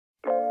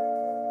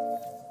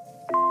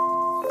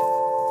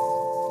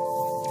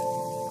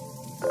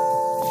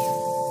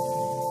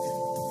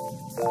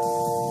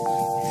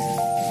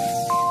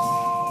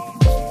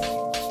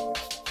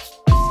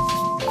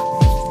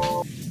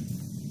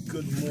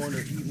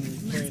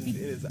friend. It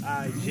is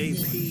I,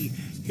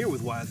 JP, here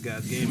with Wise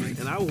Guys Gaming,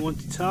 and I want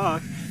to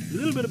talk a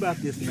little bit about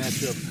this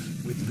matchup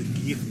with the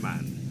Gief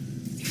man.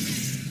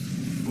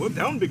 Whoop,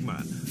 down, big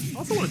man. I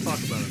also want to talk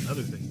about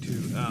another thing too.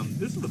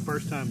 This is the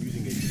first time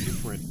using a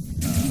different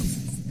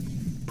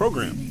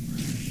program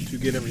to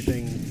get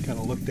everything kind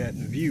of looked at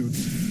and viewed.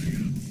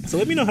 So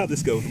let me know how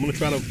this goes. I'm going to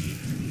try to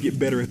get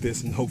better at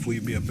this and hopefully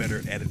be a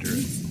better editor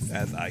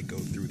as I go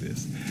through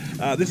this.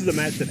 This is a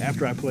match that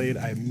after I played,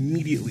 I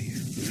immediately,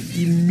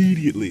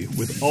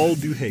 with all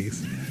due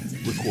haste,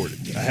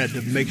 recorded. I had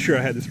to make sure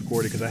I had this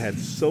recorded because I had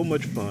so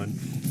much fun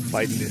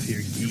fighting this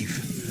here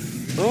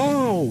Gief.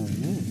 Oh,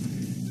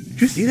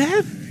 did you see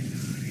that?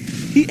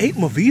 He ate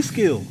my V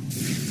skill.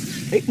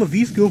 Ate my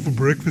V skill for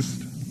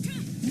breakfast.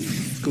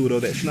 It's cool though,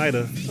 that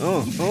Schneider.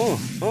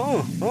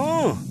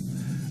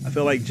 I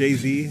feel like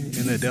Jay-Z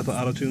in that Death of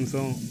Autotune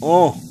song.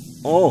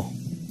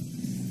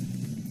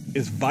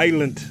 It's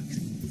violent.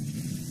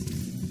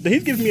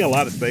 He's giving me a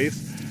lot of space,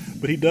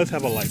 but he does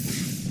have a life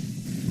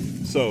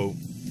lead. So,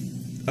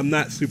 I'm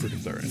not super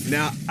concerned.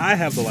 Now, I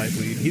have the life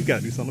lead. He's got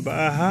to do something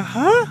about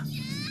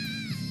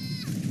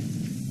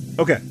it.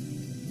 Okay.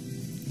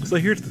 So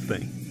here's the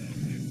thing.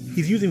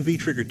 He's using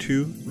V-Trigger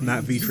 2,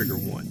 not V-Trigger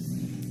 1.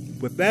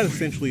 What that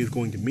essentially is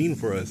going to mean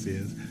for us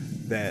is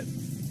that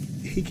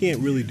he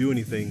can't really do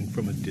anything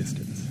from a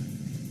distance.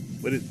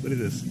 What is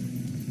this?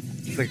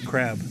 It's like a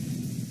crab.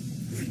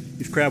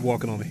 He's crab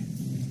walking on me.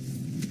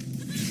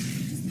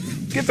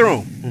 Get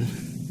thrown!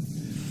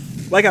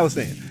 Like I was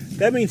saying,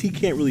 that means he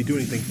can't really do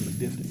anything from a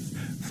distance.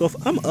 So if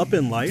I'm up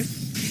in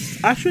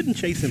life, I shouldn't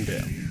chase him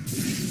down.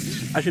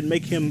 I should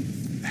make him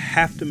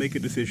have to make a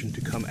decision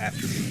to come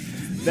after me.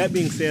 That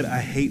being said,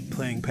 I hate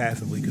playing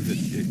passively because it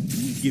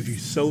gives you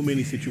so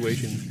many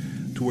situations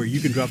to where you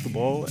can drop the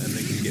ball and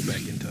they can get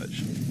back in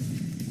touch.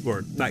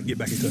 Or not get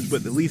back in touch,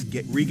 but at least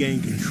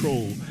regain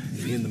control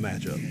in the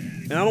matchup.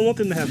 And I don't want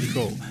them to have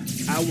control.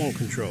 I want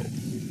control.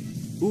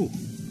 Ooh.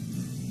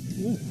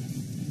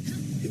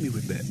 Hit me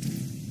with that.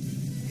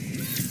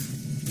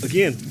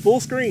 Again, full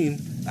screen.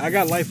 I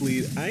got life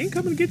lead. I ain't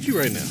coming to get you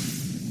right now.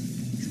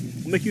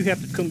 I'll make you have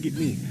to come get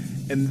me.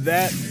 And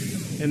that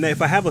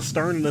if I have a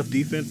stern enough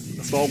defense,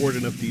 a stalwart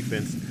enough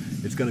defense,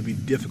 it's going to be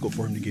difficult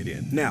for him to get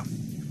in. Now,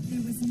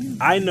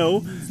 I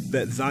know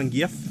that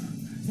Zangief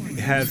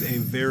has a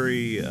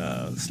very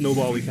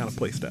snowball-y kind of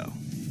playstyle.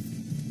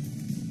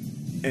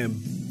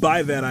 And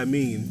by that I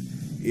mean,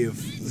 if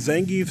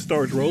Zangief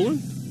starts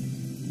rolling,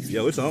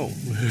 yo, it's on.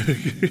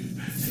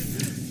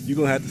 You're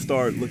going to have to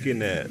start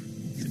looking at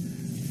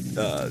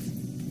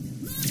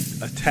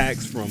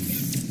attacks from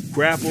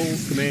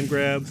grapples, command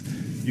grabs.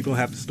 You're going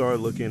to have to start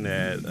looking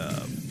at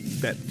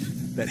that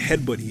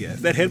headbutt he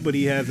has. That headbutt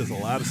he has is a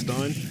lot of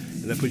stun,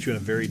 and that puts you in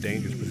a very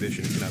dangerous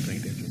position if you're not paying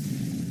attention.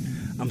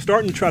 I'm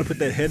starting to try to put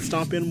that head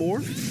stomp in more.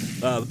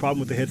 The problem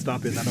with the head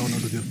stomp is I don't know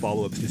the good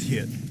follow-ups just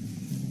yet.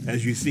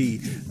 As you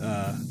see,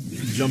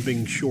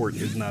 jumping short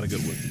is not a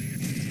good one.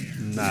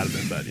 Not a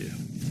best idea.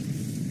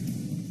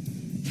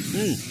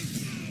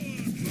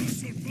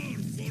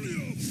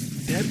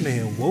 That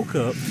man woke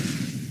up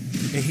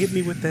and hit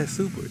me with that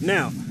super.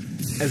 Now,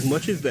 as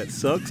much as that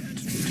sucks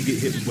to get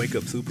hit with wake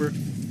up super,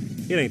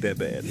 it ain't that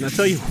bad. And I'll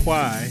tell you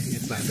why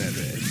it's not that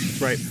bad.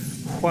 That's right,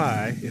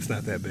 why it's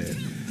not that bad.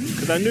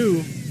 Because I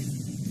knew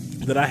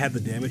that I had the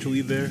damage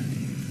lead there,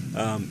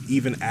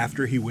 even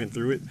after he went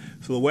through it.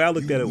 So the way I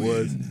looked at it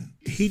was,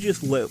 he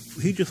just went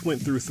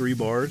through 3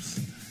 bars,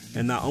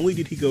 and not only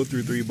did he go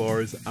through 3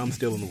 bars, I'm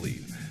still in the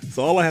lead.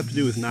 So all I have to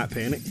do is not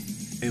panic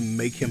and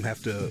make him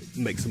have to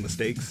make some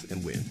mistakes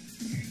and win.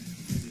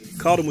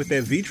 Caught him with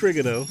that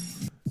V-Trigger though.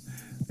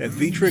 That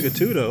V-Trigger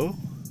 2 though.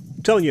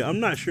 I'm telling you, I'm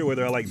not sure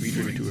whether I like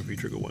V-Trigger 2 or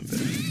V-Trigger 1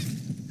 better.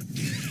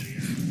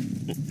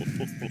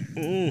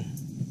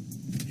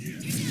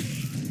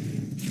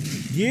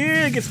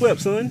 Yeah, get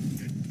swept, son.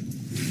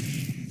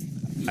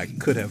 I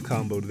could have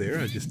comboed there,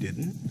 I just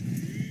didn't.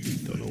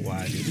 Don't know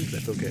why I didn't,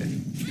 that's okay.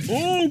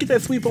 Get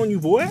that sweep on you,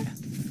 boy.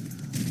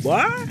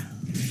 Boy.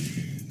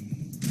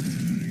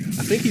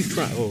 I think he's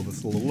trying, oh,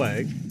 that's a little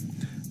lag.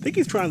 I think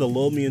he's trying to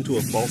lull me into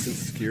a false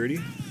insecurity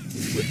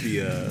with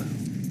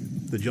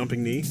the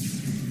jumping knee,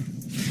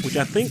 which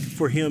I think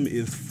for him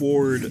is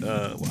forward,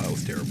 wow, that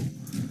was terrible.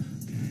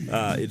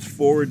 It's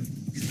forward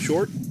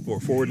short or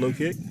forward low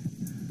kick.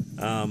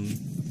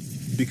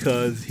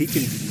 Because he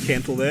can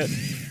cancel that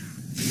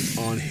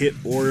on hit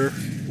or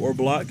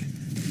block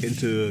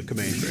into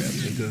command grab,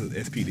 into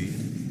SPD.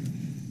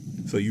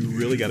 So you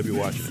really got to be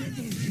watching it.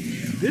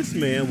 This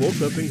man woke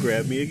up and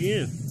grabbed me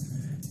again.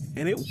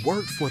 And it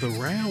worked for the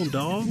round,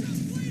 dog.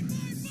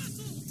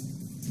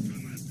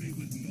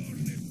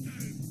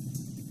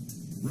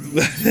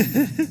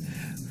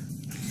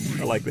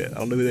 I like that. I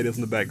don't know who that is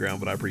in the background,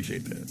 but I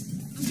appreciate that.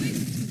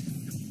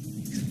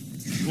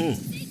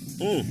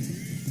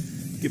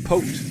 Get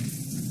poked.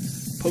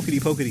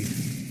 Pokety.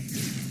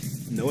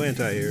 No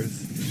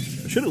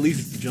anti-airs. I should at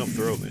least jump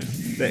throw, man.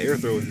 That air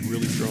throw is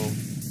really strong.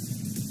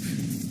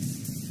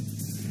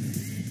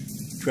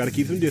 Try to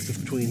keep some distance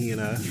between he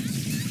and I.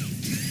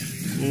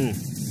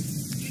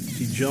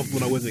 He jumped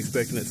when I wasn't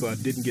expecting it, so I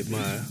didn't get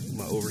my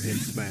overhead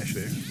smash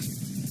there.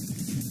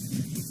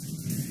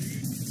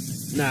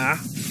 Nah.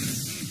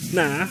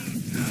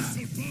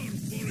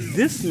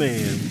 This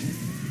man,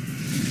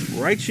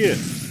 right here.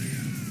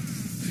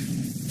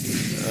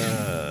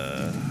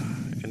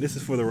 And this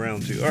is for the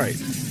round 2. All right,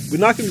 we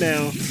knock him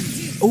down.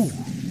 Oh,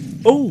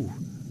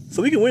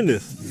 so we can win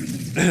this.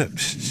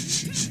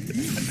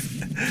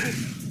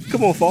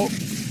 Come on, Falke.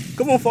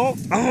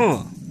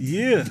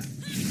 Yeah.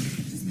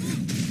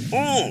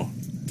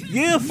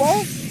 Yeah,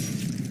 Falke.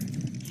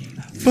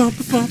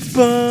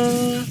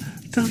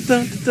 Dun,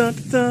 dun, dun, dun,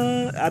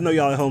 dun. I know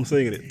y'all at home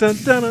singing it. Dun,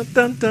 dun,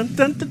 dun, dun,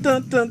 dun, dun,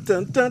 dun, dun,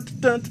 dun, dun,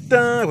 dun,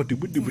 dun.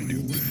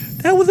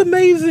 That was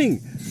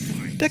amazing.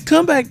 That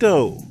comeback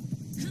though.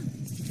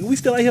 We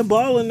still out here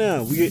balling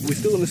now. We're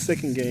still in the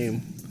second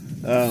game.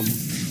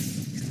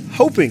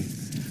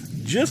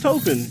 Just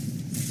hoping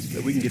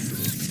that we can get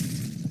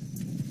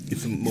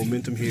some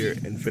momentum here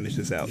and finish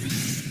this out.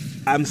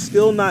 I'm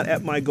still not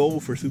at my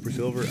goal for Super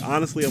Silver.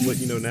 Honestly, I'm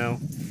letting you know now.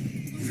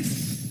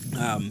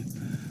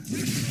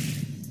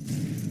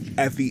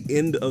 At the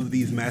end of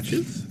these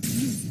matches,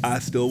 I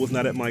still was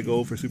not at my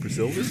goal for Super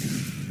Silver.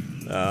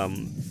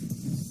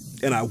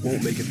 And I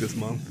won't make it this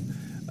month.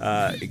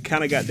 It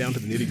kind of got down to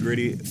the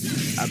nitty-gritty.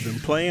 I've been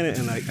playing it,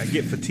 and I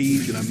get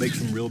fatigued, and I make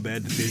some real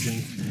bad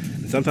decisions.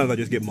 And sometimes I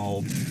just get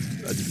mauled.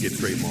 I just get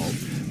straight mauled.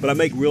 But I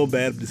make real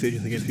bad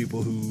decisions against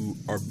people who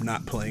are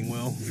not playing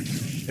well,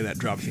 and that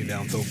drops me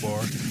down so far.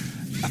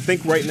 I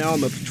think right now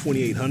I'm up to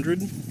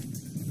 2,800.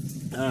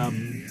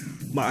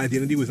 My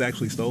identity was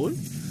actually stolen,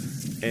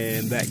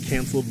 and that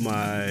canceled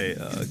my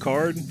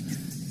card,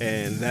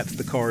 and that's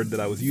the card that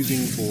I was using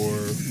for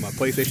my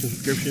PlayStation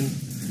subscription.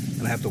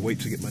 And I have to wait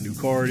to get my new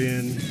card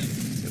in.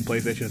 And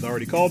PlayStation has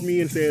already called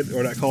me and said,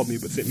 or not called me,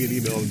 but sent me an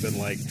email and been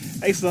like,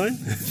 "Hey son,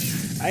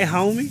 hey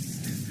homie,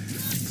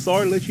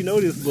 sorry to let you know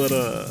this, but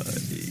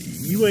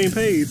you ain't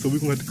paid, so we're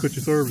gonna have to cut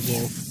your service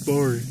off.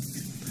 Sorry."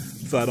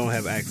 So I don't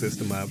have access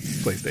to my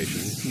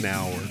PlayStation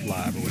Now or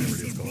Live or whatever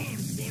it is called.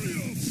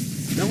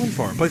 That one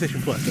far,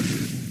 PlayStation Plus. That's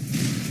it.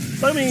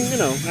 So I mean, you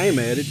know, I ain't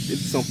mad.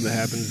 It's something that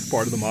happens. It's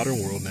part of the modern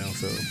world now.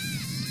 So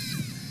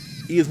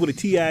he is what a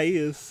TI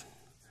is.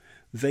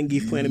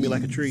 Zangief planted me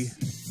like a tree.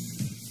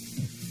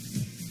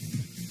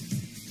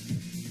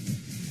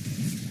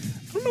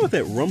 I don't know what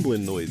that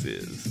rumbling noise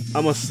is.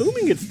 I'm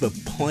assuming it's the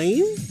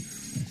plane,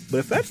 but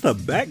if that's the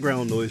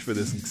background noise for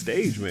this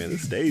stage, man,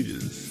 this stage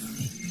is,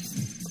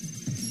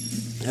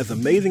 as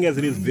amazing as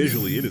it is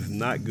visually, it is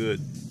not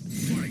good.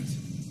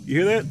 You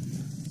hear that?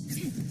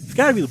 It's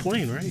gotta be the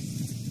plane, right?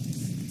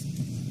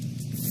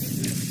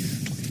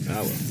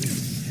 Ah, well.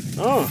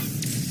 Oh,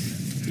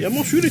 yeah, I'm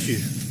gonna shoot at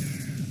you.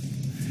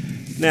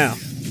 Now,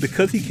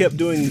 because he kept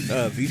doing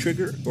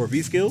V-trigger or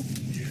V-skill,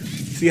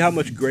 see how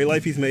much gray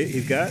life he's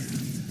got?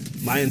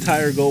 My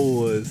entire goal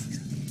was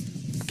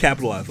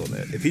capitalize on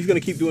that. If he's going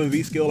to keep doing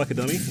V-skill like a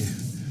dummy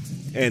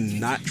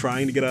and not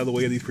trying to get out of the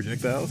way of these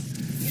projectiles,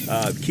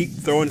 keep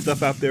throwing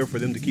stuff out there for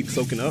them to keep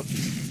soaking up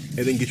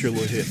and then get your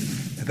little hit.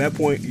 At that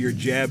point, your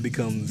jab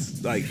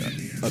becomes like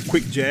a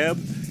quick jab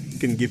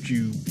can give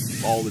you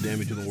all the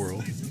damage in the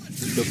world.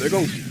 So if they're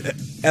going,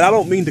 and I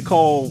don't mean to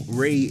call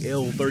Ray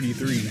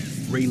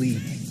L33 Ray Lee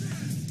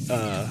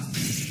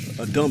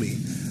a dummy,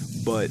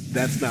 but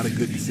that's not a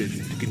good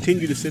decision. To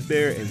continue to sit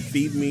there and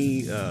feed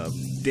me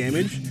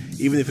damage,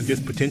 even if it's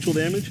just potential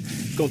damage,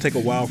 it's going to take a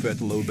while for that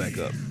to load back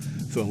up.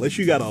 So unless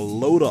you got a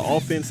load of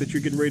offense that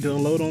you're getting ready to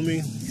unload on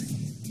me,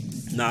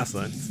 nah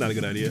son, it's not a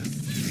good idea.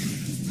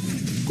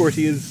 Of course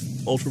he is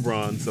Ultra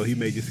Bronze, so he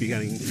may just be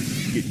kind of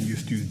getting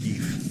used to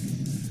Gief.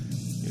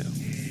 Yeah.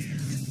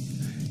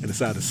 And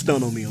decide to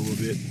stun on me a little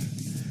bit.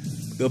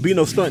 There'll be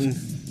no stunting,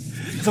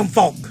 because I'm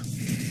Falke.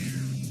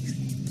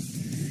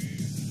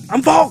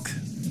 I'm Falke!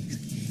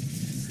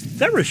 Is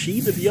that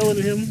Rashid that's yelling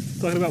at him?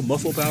 Talking about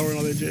muscle power and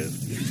all that jazz?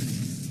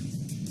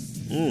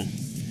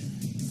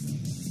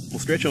 We'll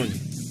stretch on you.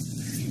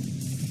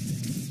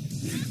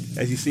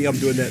 As you see, I'm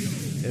doing that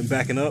and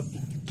backing up.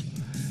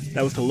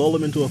 That was to lull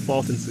him into a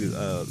false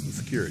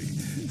security.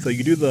 So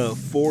you do the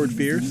forward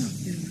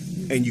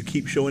fierce, and you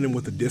keep showing him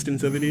what the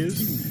distance of it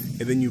is,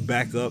 and then you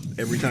back up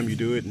every time you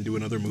do it and do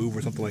another move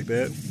or something like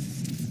that.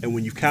 And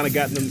when you've kind of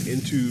gotten them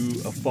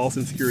into a false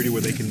insecurity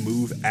where they can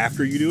move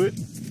after you do it,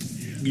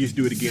 you just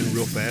do it again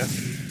real fast.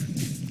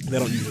 They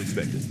don't usually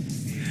expect it.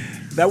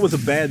 That was a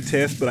bad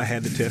test, but I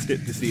had to test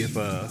it to see if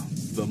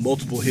the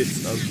multiple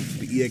hits of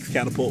the EX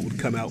catapult would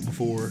come out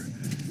before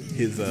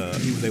he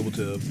was able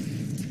to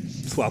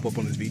swap up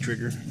on his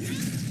V-trigger.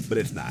 But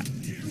it's not.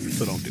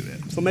 So don't do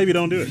that. So maybe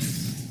don't do it.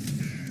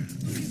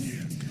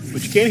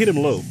 But you can hit him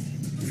low.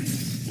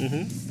 See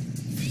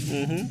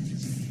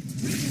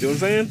what I'm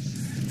saying?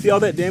 See all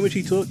that damage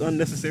he took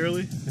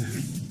unnecessarily?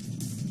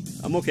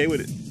 I'm okay with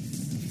it.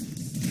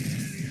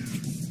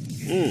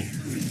 You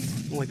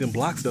don't like them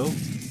blocks though.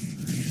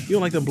 You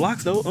don't like them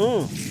blocks though?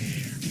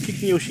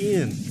 Kicking your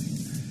shin.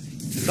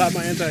 Stop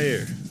my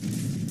anti-air.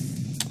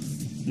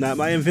 Not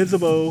my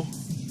invincible.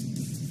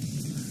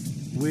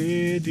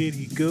 Where did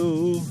he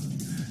go?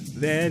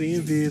 That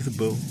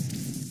invisible.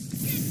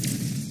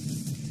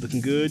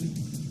 Looking good,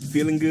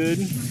 feeling good.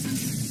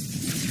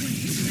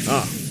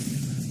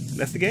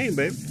 That's the game,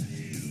 baby.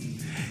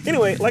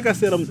 Anyway, like I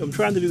said, I'm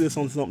trying to do this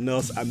on something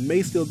else. I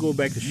may still go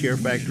back to Share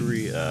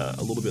Factory a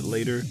little bit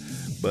later,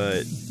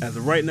 but as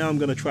of right now, I'm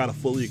going to try to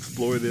fully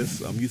explore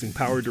this. I'm using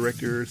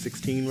PowerDirector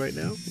 16 right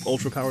now,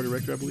 Ultra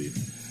PowerDirector, I believe.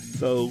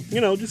 So, you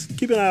know, just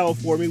keep an eye out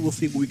for me. We'll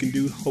see what we can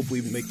do.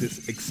 Hopefully make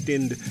this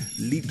extend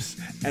leaps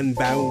and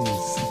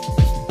bounds.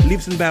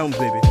 Leaps and bounds,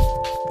 baby.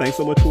 Thanks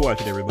so much for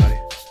watching, everybody.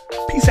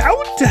 Peace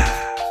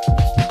out!